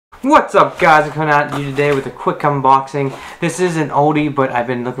What's up, guys? I'm coming at you today with a quick unboxing. This is an oldie, but I've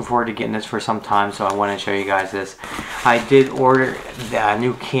been looking forward to getting this for some time, so I want to show you guys this. I did order a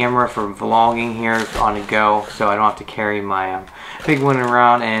new camera for vlogging here on the go, so I don't have to carry my big one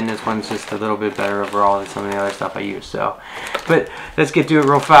around, and this one's just a little bit better overall than some of the other stuff I use. But let's get to it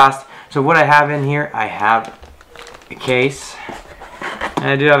real fast. So what I have in here, I have a case, and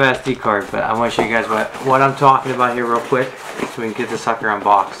I do have an SD card, but I want to show you guys what I'm talking about here real quick, so we can get the sucker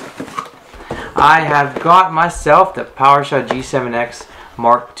unboxed. I have got myself the PowerShot G7X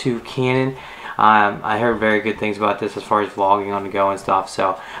Mark II Canon. I heard very good things about this as far as vlogging on the go and stuff,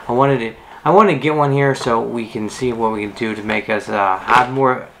 so I wanted to get one here so we can see what we can do to make us have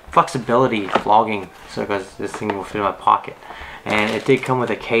more flexibility vlogging, so because this thing will fit in my pocket. And it did come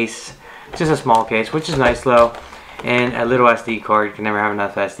with a case, just a small case, which is nice though, and a little SD card. You can never have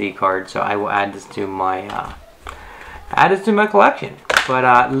enough SD card, so I will add this to my collection.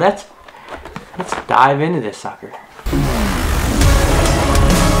 But let's dive into this sucker.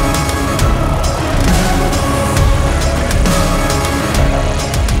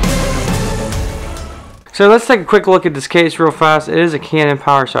 So let's take a quick look at this case real fast. It is a Canon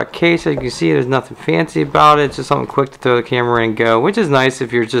PowerShot case. As you can see, there's nothing fancy about it. It's just something quick to throw the camera in and go, which is nice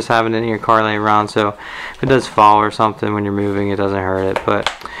if you're just having it in your car laying around. So if it does fall or something when you're moving, it doesn't hurt it.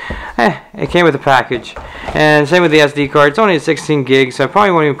 But it came with a package. And same with the SD card. It's only a 16 gig, so I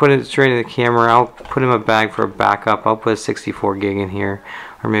probably won't even put it straight in the camera. I'll put it in my bag for a backup. I'll put a 64 gig in here,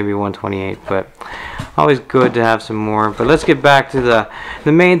 or maybe 128. But always good to have some more. But let's get back to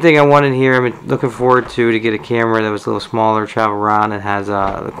the main thing I wanted here. I've been looking forward to get a camera that was a little smaller, travel around, and has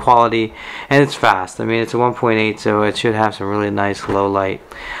the quality, and it's fast. I mean, it's a 1.8, so it should have some really nice low light.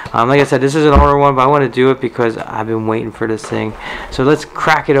 Like I said, this is an older one, but I want to do it because I've been waiting for this thing. So let's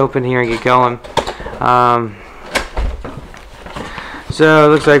crack it open here and get going. So it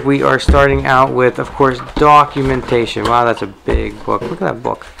looks like we are starting out with, of course, documentation. Wow, that's a big book. Look at that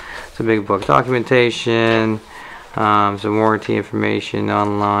book. It's a big book. Documentation, some warranty information,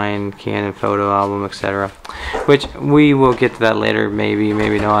 online, Canon photo album, etc. Which we will get to that later, maybe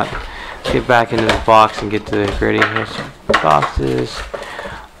not. Let's get back into this box and get to the gritty. Here's some boxes.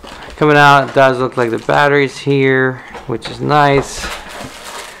 Coming out, it does look like the battery's here, which is nice.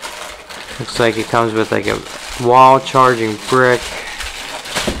 Looks like it comes with like a wall charging brick.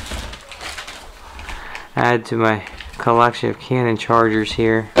 Add to my collection of Canon chargers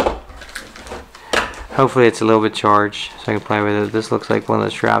here. Hopefully it's a little bit charged so I can play with it. This looks like one of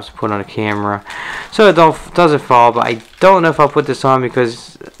the straps to put on a camera, so it doesn't fall. But I don't know if I'll put this on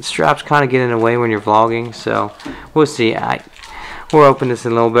because straps kind of get in the way when you're vlogging. So we'll see. We'll open this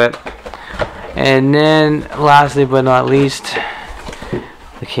in a little bit, and then lastly but not least,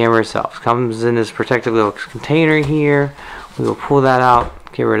 the camera itself comes in this protective little container here. We will pull that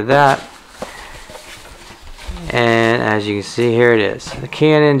out, get rid of that. And as you can see, here it is, the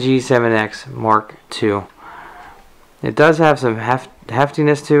Canon G7X Mark II. It does have some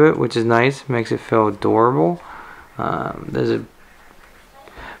heftiness to it, which is nice, makes it feel adorable. There's a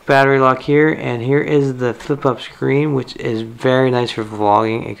battery lock here, and here is the flip up screen, which is very nice for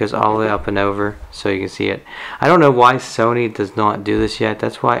vlogging. It goes all the way up and over so you can see it. I don't know why Sony does not do this yet.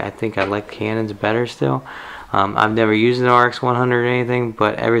 That's why I think I like Canon's better still. I've never used an RX100 or anything,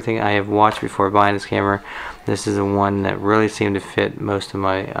 but everything I have watched before buying this camera, this is the one that really seemed to fit most of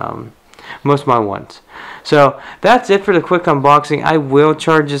my ones. So that's it for the quick unboxing. I will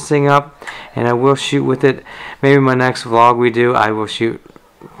charge this thing up and I will shoot with it. Maybe my next vlog we do, I will shoot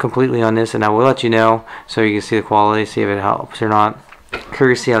completely on this and I will let you know so you can see the quality, see if it helps or not.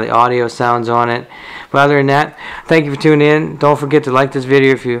 Curious to see how the audio sounds on it. But other than that, thank you for tuning in. Don't forget to like this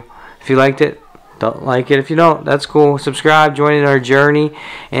video if you liked it. Don't like it if you don't, that's cool. Subscribe, join in our journey,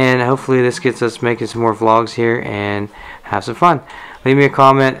 and hopefully this gets us making some more vlogs here and have some fun. Leave me a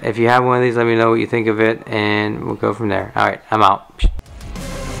comment if you have one of these. Let me know what you think of it and we'll go from there. Alright, I'm out.